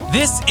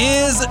This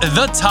is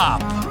The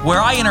Top, where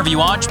I interview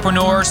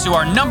entrepreneurs who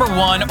are number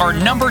one or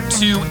number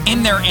two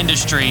in their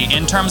industry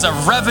in terms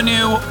of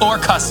revenue or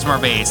customer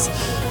base.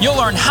 You'll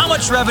learn how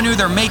much revenue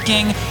they're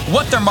making,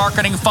 what their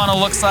marketing funnel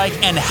looks like,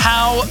 and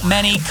how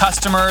many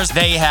customers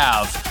they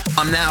have.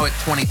 I'm now at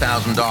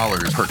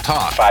 $20,000 per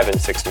top. 5 and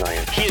 6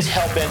 million. He is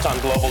hell-bent on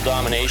global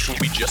domination.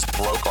 We just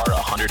broke our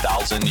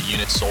 100,000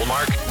 units sold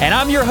mark. And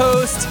I'm your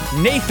host,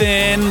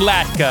 Nathan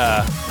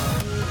Latka.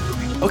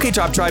 Okay,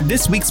 Top Tribe,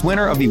 this week's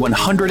winner of the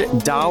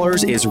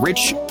 $100 is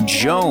Rich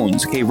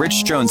Jones. Okay,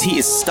 Rich Jones, he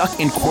is stuck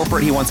in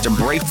corporate. He wants to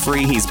break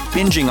free. He's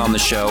binging on the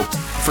show.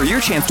 For your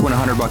chance to win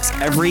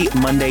 $100 every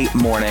Monday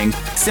morning,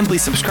 simply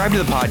subscribe to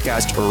the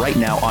podcast right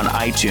now on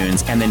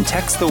iTunes and then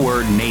text the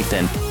word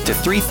Nathan to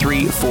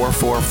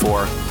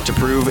 33444 to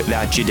prove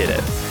that you did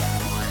it.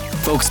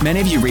 Folks, many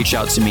of you reach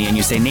out to me and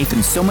you say,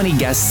 Nathan, so many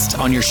guests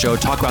on your show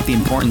talk about the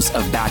importance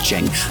of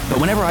batching.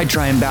 But whenever I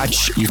try and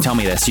batch, you tell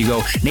me this. You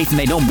go, Nathan,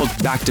 they don't book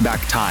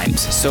back-to-back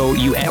times.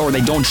 Or they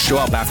don't show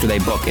up after they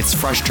book. It's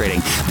frustrating.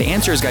 The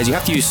answer is, guys, you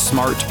have to use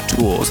smart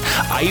tools.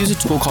 I use a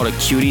tool called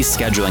Acuity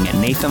Scheduling at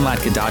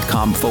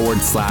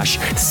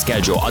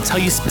nathanlatka.com/schedule. I'll tell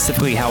you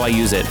specifically how I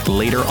use it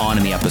later on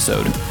in the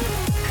episode.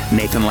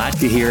 Nathan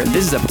Latka here.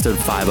 This is episode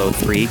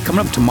 503.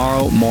 Coming up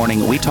tomorrow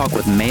morning, we talk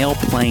with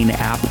Mailplane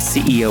app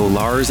CEO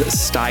Lars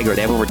Steiger.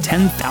 They have over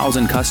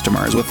 10,000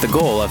 customers with the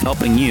goal of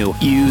helping you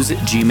use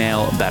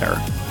Gmail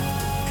better.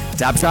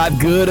 Top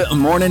Tribe, good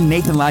morning.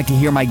 Nathan Latka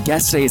here. My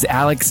guest today is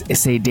Alex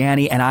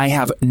Saidani, and I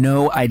have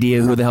no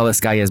idea who the hell this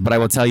guy is, but I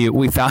will tell you,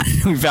 we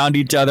found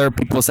each other.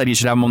 People said you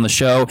should have him on the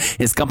show.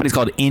 His company's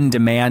called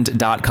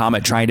indemand.com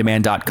at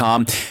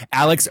trydemand.com.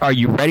 Alex, are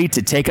you ready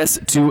to take us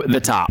to the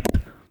top?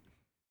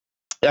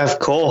 Yeah, of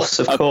course.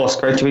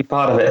 Great to be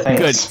part of it.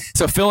 Thanks. Good.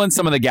 So fill in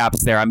some of the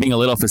gaps there. I'm being a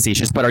little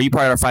facetious, but are you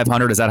part of our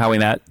 500? Is that how we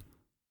met?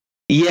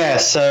 Yeah,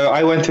 so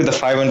I went through the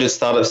 500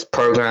 Startups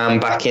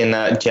program back in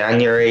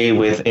January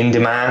with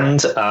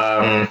InDemand.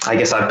 I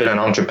guess I've been an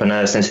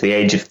entrepreneur since the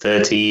age of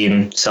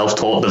 13,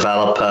 self-taught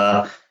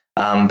developer,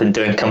 been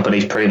doing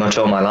companies pretty much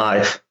all my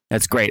life.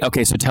 That's great.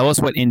 Okay, so tell us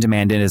what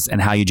InDemand is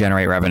and how you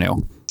generate revenue.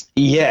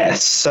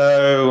 Yes,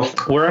 so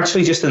we're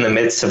actually just in the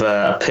midst of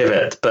a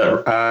pivot,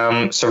 but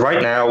so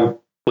right now,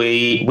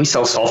 we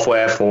sell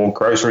software for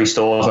grocery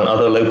stores and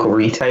other local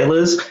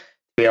retailers to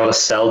be able to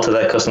sell to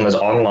their customers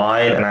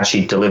online and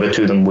actually deliver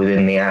to them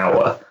within the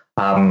hour.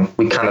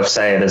 We kind of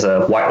say it as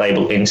a white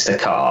label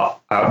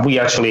Instacart. We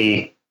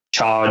actually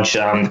charge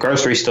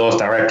grocery stores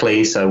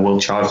directly, so we'll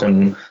charge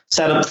them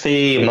setup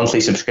fee, a monthly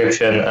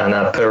subscription, and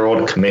a per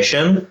order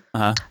commission.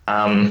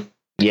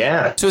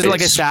 Yeah. So is it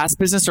like a SaaS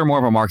business or more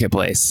of a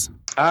marketplace?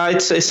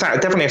 It's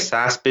definitely a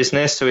SaaS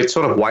business, so it's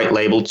sort of white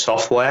labeled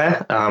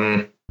software.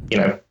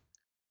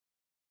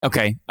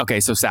 Okay,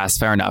 so SaaS,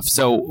 fair enough.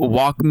 So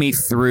walk me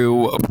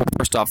through,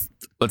 first off,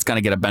 let's kind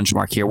of get a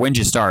benchmark here. When did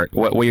you start?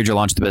 What year did you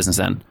launch the business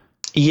in?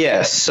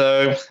 Yeah,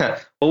 so,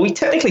 we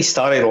technically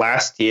started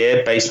last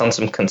year based on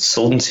some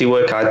consultancy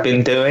work I'd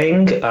been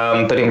doing.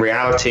 But in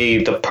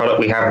reality, the product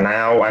we have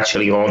now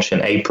actually launched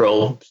in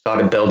April,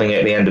 started building it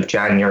at the end of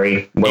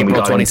January. When April we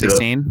got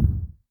 2016?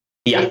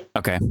 Yeah.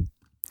 Okay.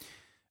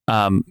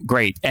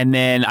 Great. And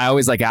then I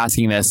always like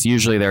asking this.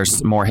 Usually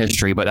there's more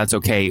history, but that's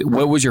okay.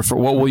 What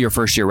will your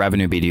first year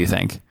revenue be, do you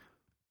think?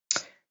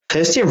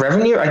 First year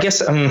revenue, I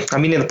guess, in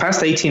the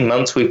past 18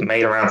 months, we've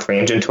made around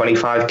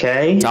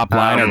 325K. Top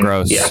line or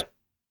gross? Yeah.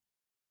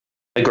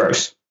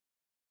 Gross.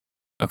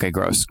 Okay,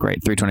 gross.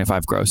 Great.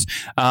 325 gross.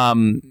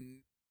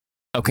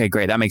 Okay,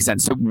 great. That makes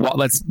sense. So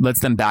let's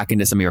then back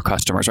into some of your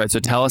customers, right? So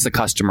tell us a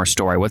customer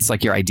story. What's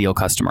like your ideal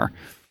customer?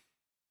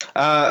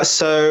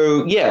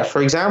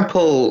 For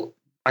example,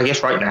 I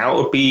guess right now it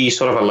would be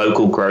sort of a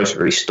local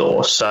grocery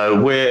store.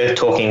 So we're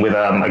talking with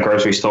a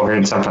grocery store here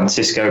in San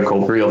Francisco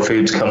called Real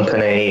Foods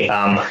Company.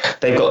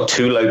 They've got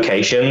 2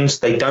 locations.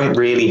 They don't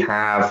really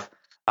have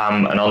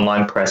an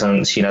online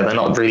presence. They're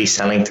not really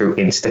selling through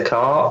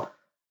Instacart.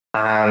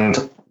 And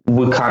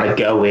we'll kind of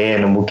go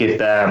in and we'll give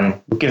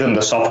them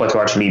the software to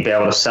actually be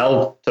able to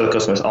sell to the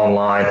customers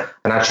online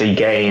and actually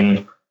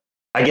gain,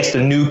 I guess,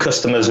 the new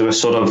customers who have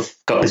sort of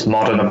got this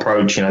modern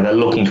approach. They're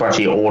looking to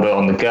actually order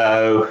on the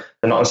go.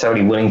 They're not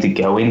necessarily willing to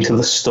go into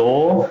the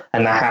store,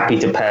 and they're happy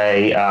to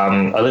pay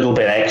a little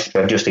bit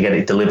extra just to get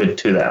it delivered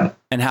to them.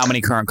 And how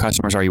many current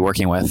customers are you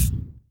working with?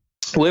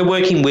 We've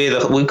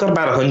got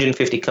about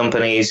 150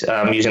 companies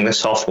using the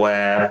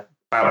software.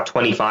 About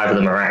 25 of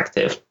them are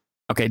active.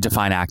 Okay,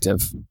 define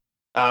active.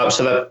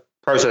 So they're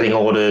processing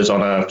orders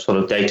on a sort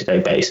of day-to-day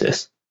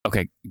basis.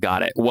 Okay,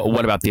 got it.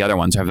 What about the other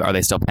ones? Are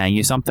they still paying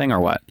you something or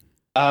what?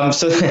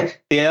 So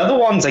the other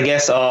ones, I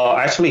guess, are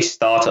actually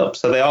startups.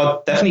 So they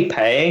are definitely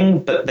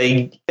paying, but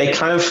they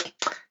kind of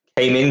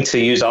came in to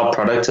use our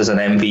product as an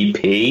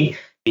MVP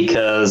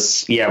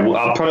because,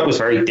 our product was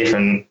very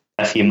different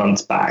a few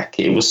months back.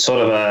 It was sort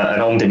of an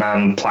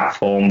on-demand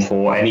platform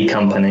for any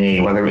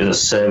company, whether it was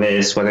a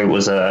service, whether it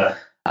was a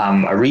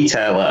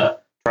retailer,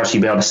 to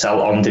actually be able to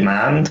sell on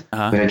demand.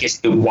 I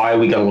guess why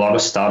we got a lot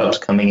of startups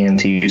coming in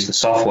to use the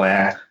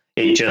software,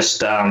 it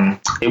just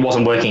it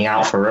wasn't working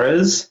out for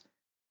us.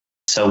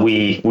 So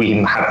we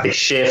had this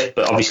shift,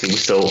 but obviously we're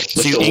So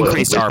still you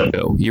increased working with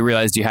them. ARPU. You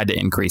realized you had to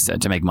increase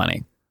it to make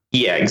money.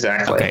 Yeah,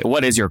 exactly. Okay.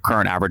 What is your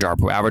current average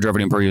ARPU? Average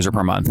revenue per user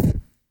per month?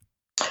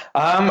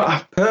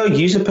 Per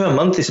user per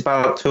month is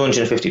about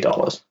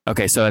 $250.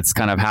 Okay, so it's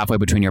kind of halfway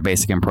between your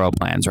basic and pro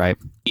plans, right?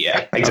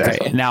 Yeah,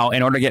 exactly. Okay. Now,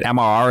 in order to get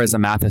MRR, is the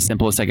math as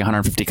simple as taking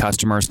 150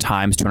 customers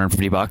times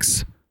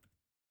 $250?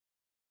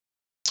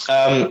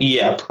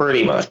 Yeah,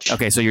 pretty much.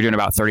 Okay, so you're doing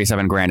about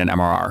 37 grand in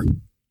MRR.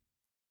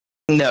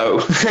 No,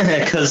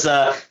 because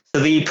so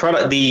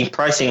the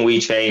pricing we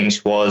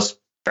changed was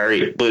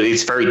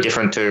it's very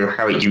different to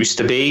how it used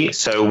to be.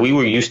 So we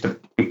were used to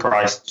be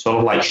priced sort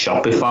of like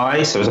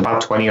Shopify. So it was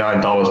about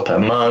 $29 per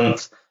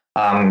month,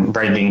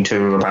 ranging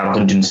to about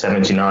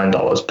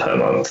 $179 per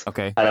month.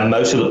 Okay. And then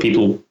most of the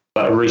people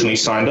that originally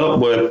signed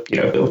up were,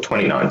 they were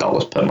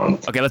 $29 per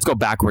month. Okay, let's go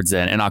backwards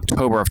then. In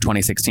October of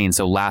 2016,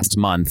 so last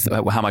month,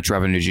 how much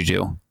revenue did you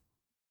do?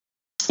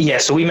 Yeah,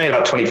 so we made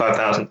about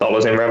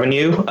 $25,000 in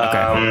revenue.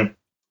 Okay.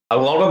 A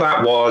lot of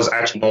that was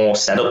actually more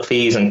setup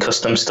fees and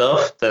custom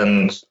stuff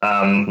than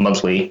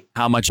monthly.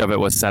 How much of it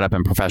was set up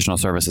and professional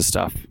services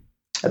stuff?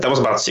 That was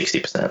about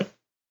 60%.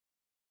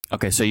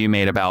 Okay, so you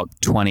made about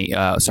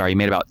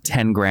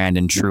 10 grand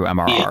in true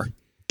MRR.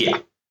 Yeah.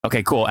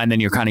 Okay, cool. And then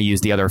you're kind of use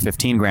the other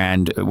 15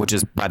 grand, which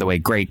is, by the way,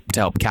 great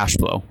to help cash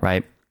flow,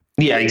 right?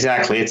 Yeah,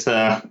 exactly. It's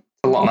a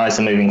lot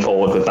nicer moving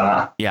forward with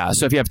that. Yeah.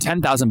 So if you have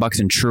 $10,000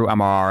 in true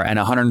MRR and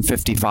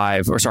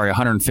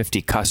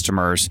 150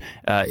 customers,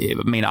 I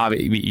mean,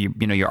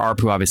 your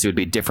ARPU obviously would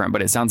be different,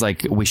 but it sounds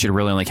like we should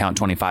really only count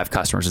 25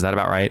 customers. Is that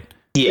about right?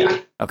 Yeah.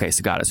 Okay,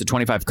 so got it. So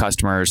 25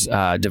 customers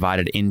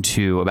divided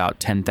into about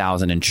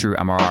 10,000 in true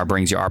MRR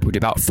brings your ARPU to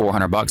about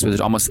 $400, which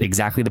is almost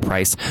exactly the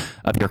price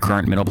of your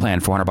current middle plan,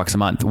 $400 a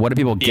month. What do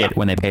people get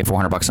when they pay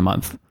 $400 a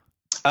month?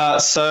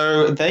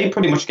 So they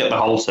pretty much get the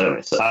whole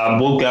service.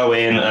 We'll go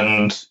in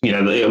and,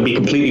 it'll be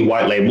completely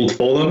white labeled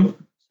for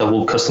them. So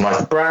we'll customize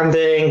the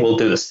branding, we'll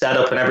do the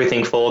setup and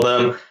everything for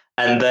them.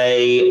 And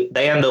they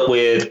end up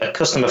with a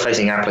customer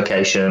facing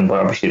application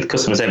where obviously the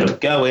customer's able to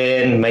go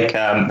in, make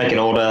an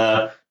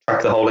order,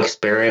 track the whole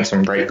experience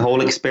and rate the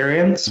whole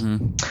experience.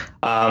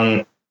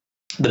 Mm-hmm.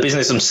 The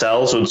business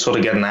themselves would sort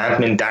of get an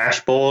admin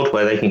dashboard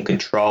where they can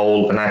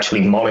control and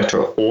actually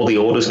monitor all the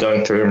orders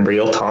going through in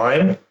real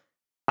time.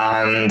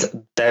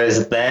 And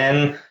there's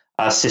then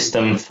a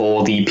system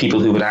for the people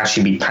who would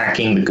actually be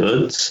packing the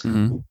goods.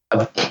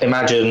 Mm-hmm.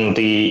 Imagine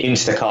the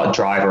Instacart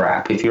driver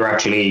app. If you're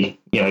actually,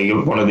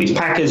 you're one of these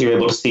packers, you're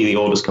able to see the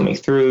orders coming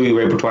through.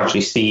 You're able to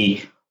actually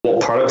see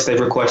what products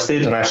they've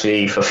requested and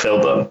actually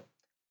fulfill them.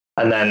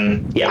 And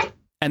then, yeah.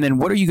 And then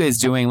what are you guys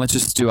doing? Let's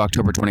just do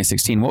October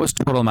 2016. What was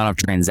the total amount of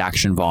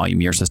transaction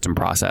volume your system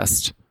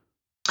processed?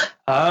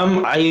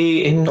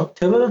 In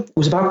October, it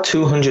was about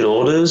 200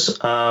 orders.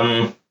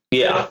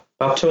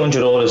 About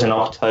 200 orders in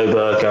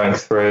October going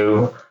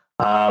through.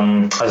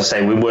 As I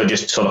say, we were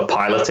just sort of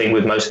piloting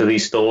with most of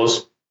these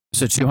stores.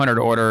 So 200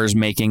 orders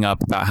making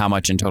up about how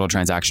much in total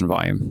transaction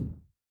volume?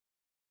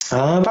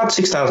 About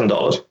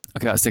 $6,000.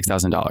 Okay, about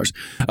 $6,000.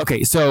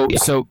 Okay, so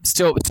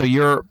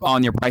you're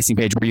on your pricing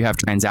page where you have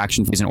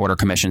transaction fees and order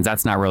commissions.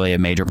 That's not really a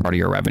major part of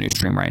your revenue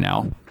stream right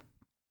now.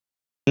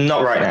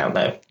 Not right now,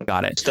 no.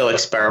 Got it. Still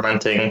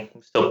experimenting,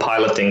 still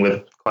piloting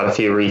with quite a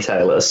few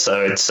retailers.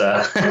 So it's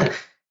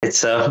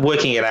it's a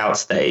working it out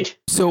stage.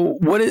 So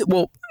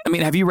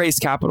have you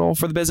raised capital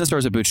for the business or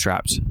is it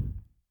bootstrapped?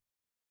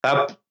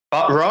 But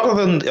rather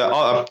than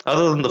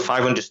other than the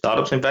 500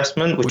 startups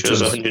investment, which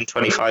was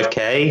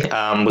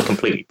 125K, we're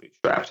completely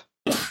bootstrapped.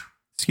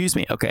 Excuse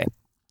me. Okay.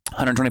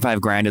 125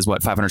 grand is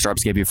what 500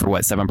 startups gave you for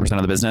what, 7%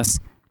 of the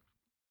business?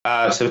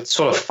 So it's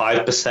sort of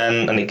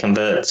 5% and it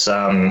converts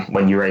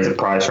when you raise a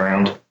price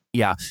round.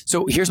 Yeah.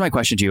 So here's my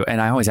question to you.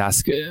 And I always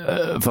ask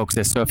folks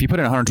this. So if you put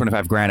in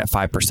 125 grand at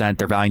 5%,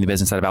 they're valuing the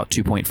business at about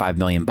 2.5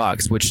 million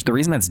bucks, which the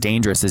reason that's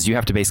dangerous is you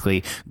have to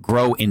basically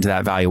grow into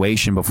that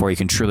valuation before you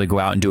can truly go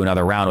out and do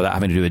another round without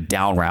having to do a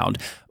down round.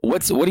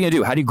 What are you going to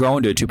do? How do you grow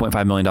into a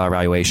 $2.5 million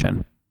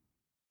valuation?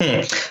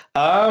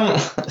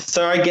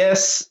 So I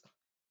guess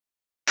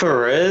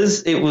for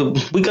us,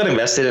 we got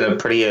invested in a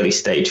pretty early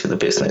stage for the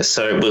business.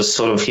 So it was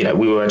sort of,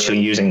 we were actually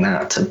using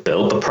that to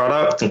build the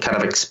product and kind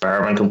of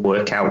experiment and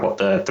work out what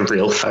the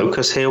real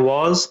focus here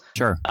was.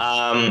 Sure.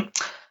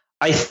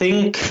 I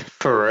think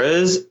for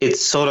us,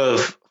 it's sort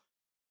of,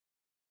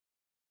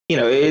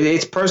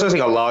 it's processing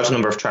a large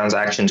number of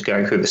transactions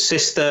going through the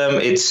system.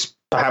 It's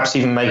perhaps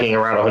even making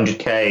around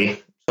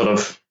 100K sort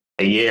of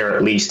a year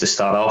at least to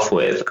start off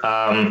with.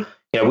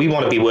 We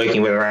want to be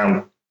working with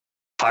around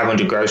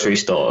 500 grocery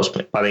stores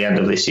by the end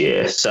of this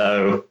year.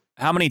 So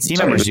how many team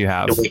members do you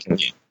have?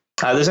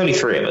 There's only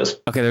 3 of us.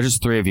 Okay. There's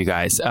just 3 of you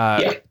guys.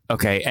 Yeah.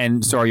 Okay.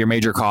 And so are your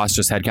major costs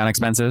just headcount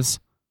expenses?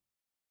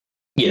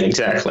 Yeah,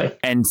 exactly.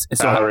 And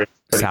so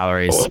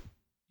salaries.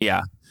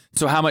 Yeah.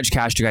 So how much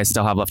cash do you guys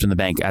still have left in the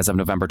bank as of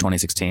November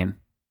 2016?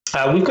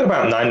 We've got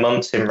about 9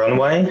 months in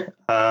runway.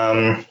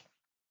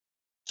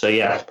 So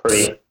yeah,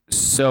 pretty.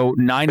 So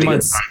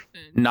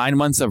 9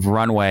 months of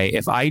runway.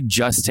 If I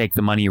just take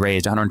the money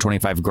raised,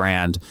 125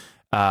 grand,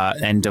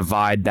 and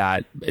divide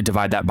that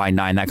by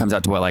 9, that comes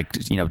out to what, like,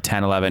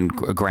 10, 11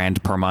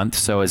 grand per month.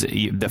 So is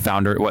it the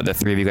founder, the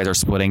three of you guys are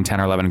splitting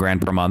 10 or 11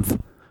 grand per month?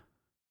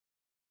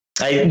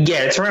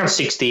 Yeah, it's around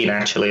 16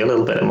 actually, a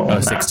little bit more. Oh,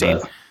 16.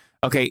 That,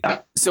 okay.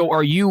 So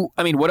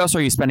what else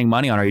are you spending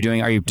money on? Are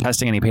you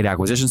testing any paid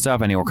acquisition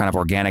stuff? Any kind of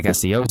organic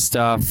SEO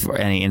stuff? Or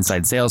any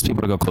inside sales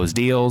people to go close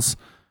deals?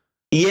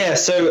 Yeah.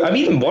 So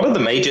one of the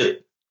major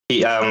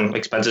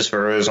expenses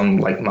for us on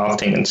like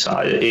marketing and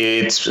side,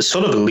 it's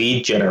sort of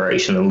lead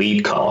generation and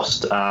lead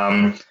cost.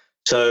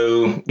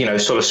 So,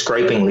 sort of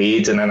scraping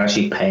leads and then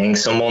actually paying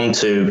someone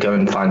to go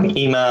and find the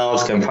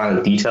emails, go and find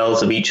the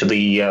details of each of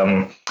the,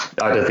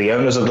 either the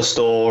owners of the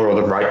store or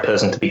the right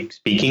person to be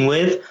speaking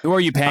with. Who are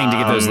you paying to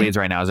get those leads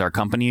right now? Is there a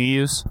company you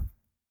use?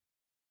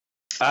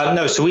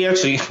 No, so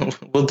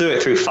we'll do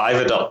it through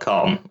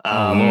Fiverr.com.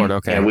 Oh, Lord,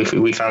 okay.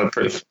 We found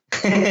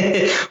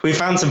we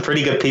found some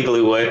pretty good people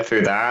who work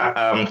through that.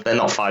 They're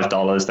not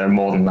 $5, they're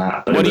more than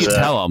that. But what do you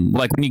tell them?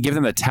 Like when you give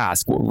them a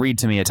task, read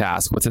to me a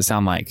task. What's it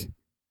sound like?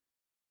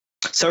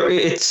 So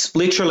it's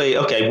literally,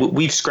 okay,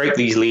 we've scraped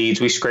these leads,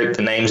 we've scraped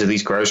the names of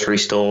these grocery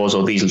stores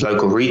or these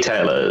local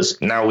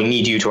retailers. Now we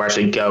need you to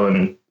actually go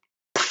and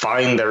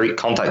find their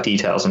contact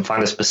details and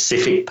find a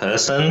specific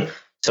person.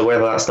 So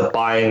whether that's the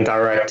buying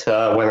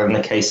director, whether in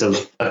the case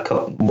of a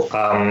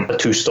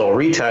two-store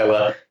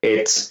retailer,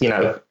 it's,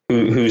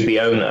 who's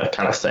the owner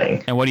kind of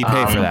thing. And what do you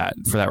pay for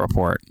that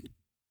report?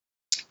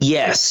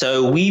 Yeah,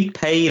 so we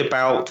paid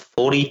about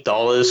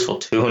 $40 for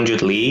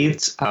 200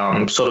 leads.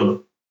 It's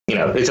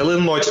a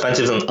little more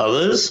expensive than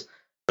others,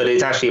 but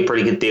it's actually a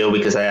pretty good deal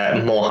because they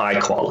are more high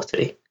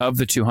quality. Of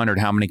the 200,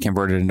 how many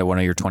converted into one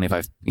of your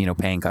 25,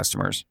 paying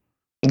customers?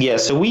 Yeah,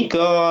 so we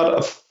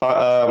got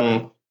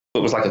it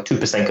was like a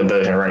 2%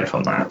 conversion rate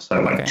from that. So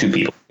like 2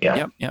 people.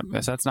 Yeah. Yep.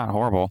 So that's not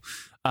horrible.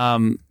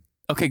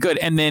 Okay, good.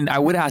 And then I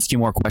would ask you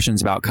more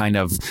questions about kind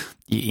of,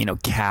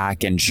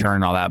 CAC and churn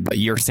and all that, but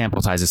your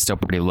sample size is still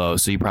pretty low.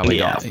 So you probably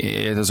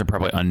those are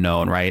probably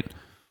unknown, right?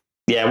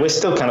 Yeah, we're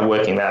still kind of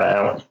working that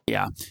out.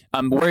 Yeah.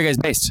 Where are you guys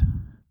based?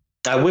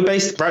 We're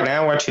based right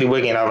now. We're actually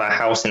working out of our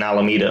house in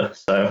Alameda.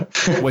 So,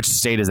 which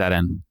state is that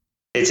in?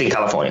 It's in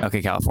California.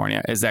 Okay,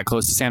 California. Is that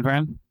close to San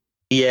Fran?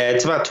 Yeah,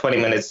 it's about 20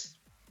 minutes.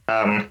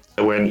 So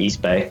we're in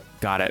East Bay.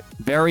 Got it.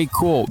 Very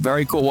cool.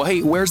 Very cool. Well,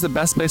 hey, where's the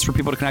best place for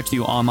people to connect to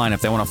you online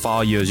if they want to follow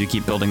you as you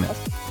keep building this?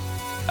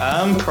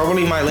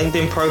 Probably my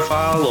LinkedIn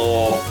profile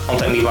or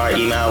contact me via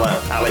email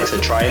at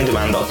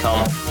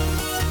alex@tryondemand.com.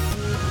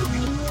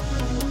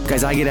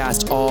 Guys, I get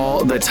asked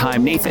all the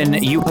time,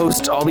 Nathan, you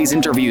host all these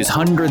interviews,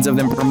 hundreds of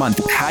them per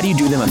month. How do you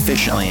do them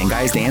efficiently? And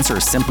guys, the answer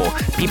is simple.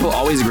 People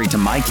always agree to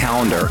my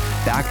calendar,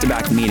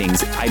 back-to-back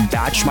meetings. I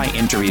batch my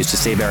interviews to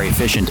stay very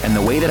efficient. And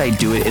the way that I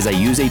do it is I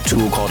use a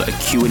tool called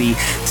Acuity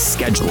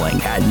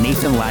Scheduling at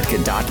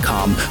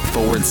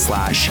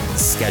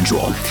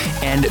nathanlatka.com/schedule.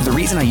 And the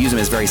reason I use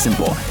them is very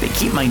simple. They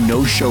keep my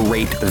no-show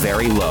rate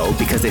very low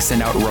because they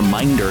send out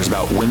reminders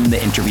about when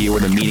the interview or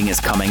the meeting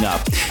is coming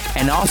up.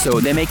 And also,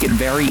 they make it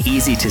very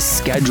easy to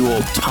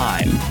schedule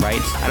time,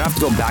 right? I don't have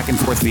to go back and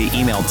forth via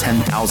email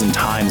 10,000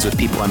 times with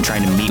people I'm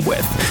trying to meet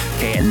with.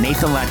 Okay, at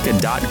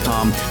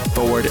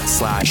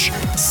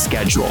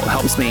nathanlatka.com/schedule. It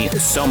helps me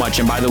so much.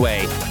 And by the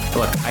way,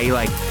 look, I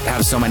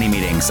have so many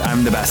meetings.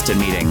 I'm the best at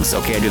meetings.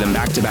 Okay, I do them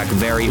back to back,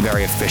 very,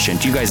 very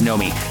efficient. You guys know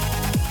me.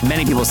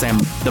 Many people say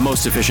I'm the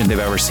most efficient they've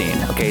ever seen.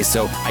 Okay,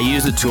 so I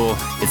use the tool.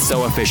 It's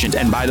so efficient.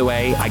 And by the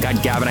way, I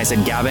got Gavin. I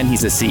said, Gavin,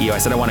 he's the CEO. I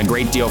said, I want a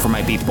great deal for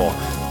my people.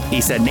 He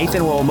said,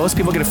 Nathan, well, most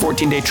people get a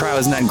 14-day trial.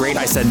 Isn't that great?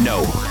 I said,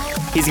 no.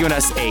 He's given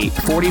us a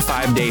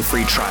 45-day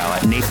free trial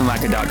at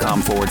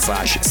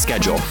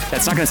nathanlatka.com/schedule.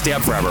 That's not going to stay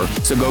up forever,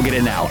 so go get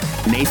it now.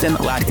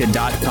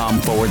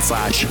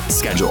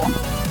 nathanlatka.com/schedule.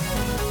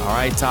 All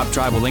right, Top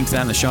Tribe. We'll link to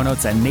that in the show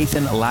notes at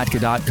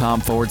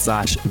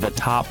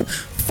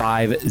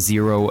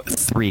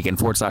nathanlatka.com/the-top503. Again,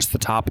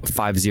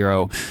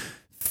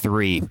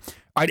 /the-top503. All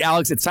right,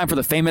 Alex, it's time for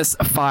the famous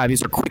 5.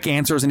 These are quick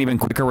answers and even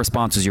quicker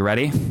responses. You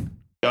ready?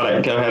 Got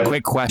it. Go ahead.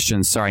 Quick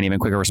questions. Sorry, and even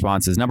quicker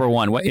responses. Number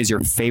 1, what is your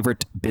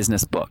favorite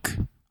business book?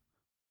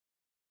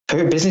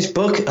 Favorite business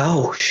book?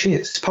 Oh,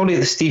 shit. It's probably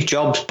the Steve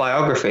Jobs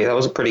biography. That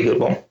was a pretty good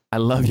one. I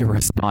love your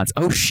response.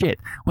 Oh,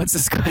 shit. What's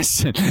this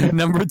question?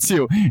 Number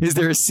 2, is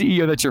there a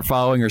CEO that you're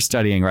following or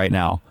studying right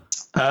now?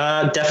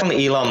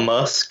 Definitely Elon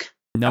Musk.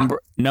 Number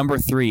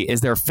 3,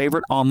 is there a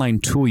favorite online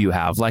tool you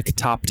have, like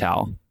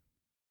TopTal?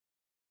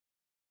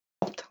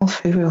 TopTal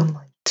favorite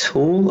online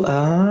tool?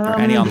 Or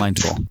any online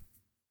tool.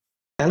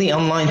 Any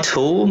online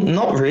tool?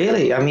 Not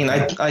really. I mean,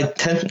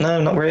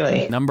 no, not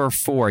really. Number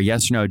 4,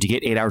 yes or no, do you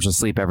get 8 hours of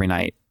sleep every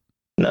night?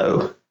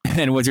 No.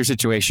 And what's your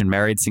situation?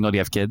 Married, single, do you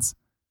have kids?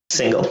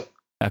 Single.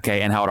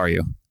 Okay, and how old are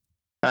you?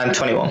 I'm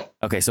 21.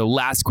 Okay, so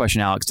last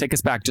question, Alex. Take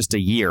us back just a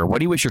year. What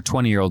do you wish your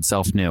 20-year-old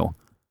self knew?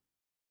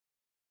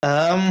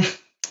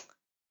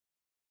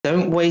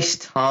 Don't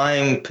waste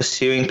time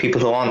pursuing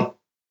people who aren't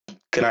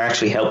going to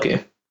actually help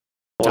you.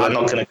 Or they're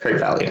not going to create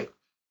value.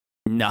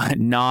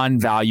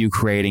 Non-value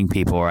creating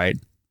people, right?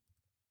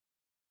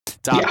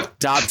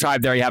 Top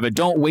Tribe, there you have it.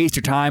 Don't waste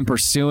your time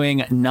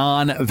pursuing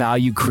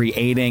non-value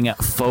creating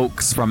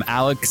folks. From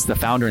Alex, the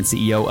founder and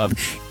CEO of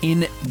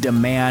In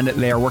Demand.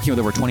 They are working with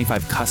over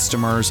 25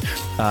 customers,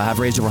 have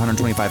raised over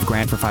 125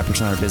 grand for 5% of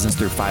their business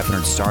through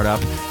 500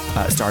 startups,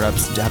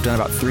 have done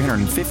about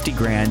 350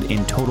 grand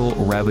in total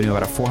revenue,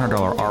 about a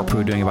 $400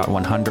 ARPU, doing about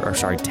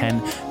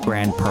 10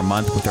 grand per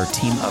month with their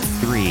team of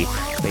 3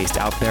 based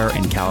out there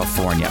in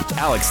California.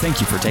 Alex, thank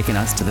you for taking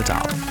us to the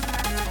top.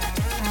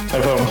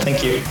 No problem.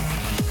 Thank you.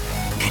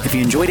 If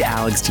you enjoyed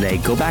Alex today,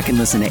 go back and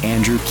listen to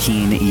Andrew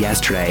Keen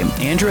yesterday.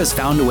 Andrew has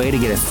found a way to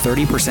get a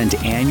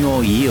 30%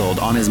 annual yield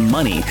on his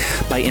money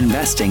by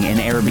investing in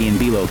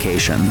Airbnb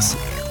locations.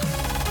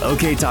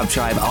 Okay, Top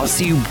Tribe, I'll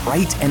see you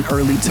bright and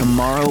early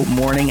tomorrow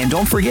morning. And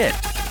don't forget,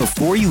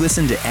 before you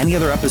listen to any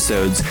other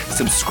episodes,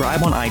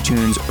 subscribe on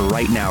iTunes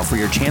right now for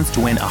your chance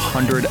to win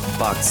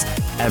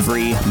 $100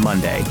 every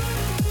Monday.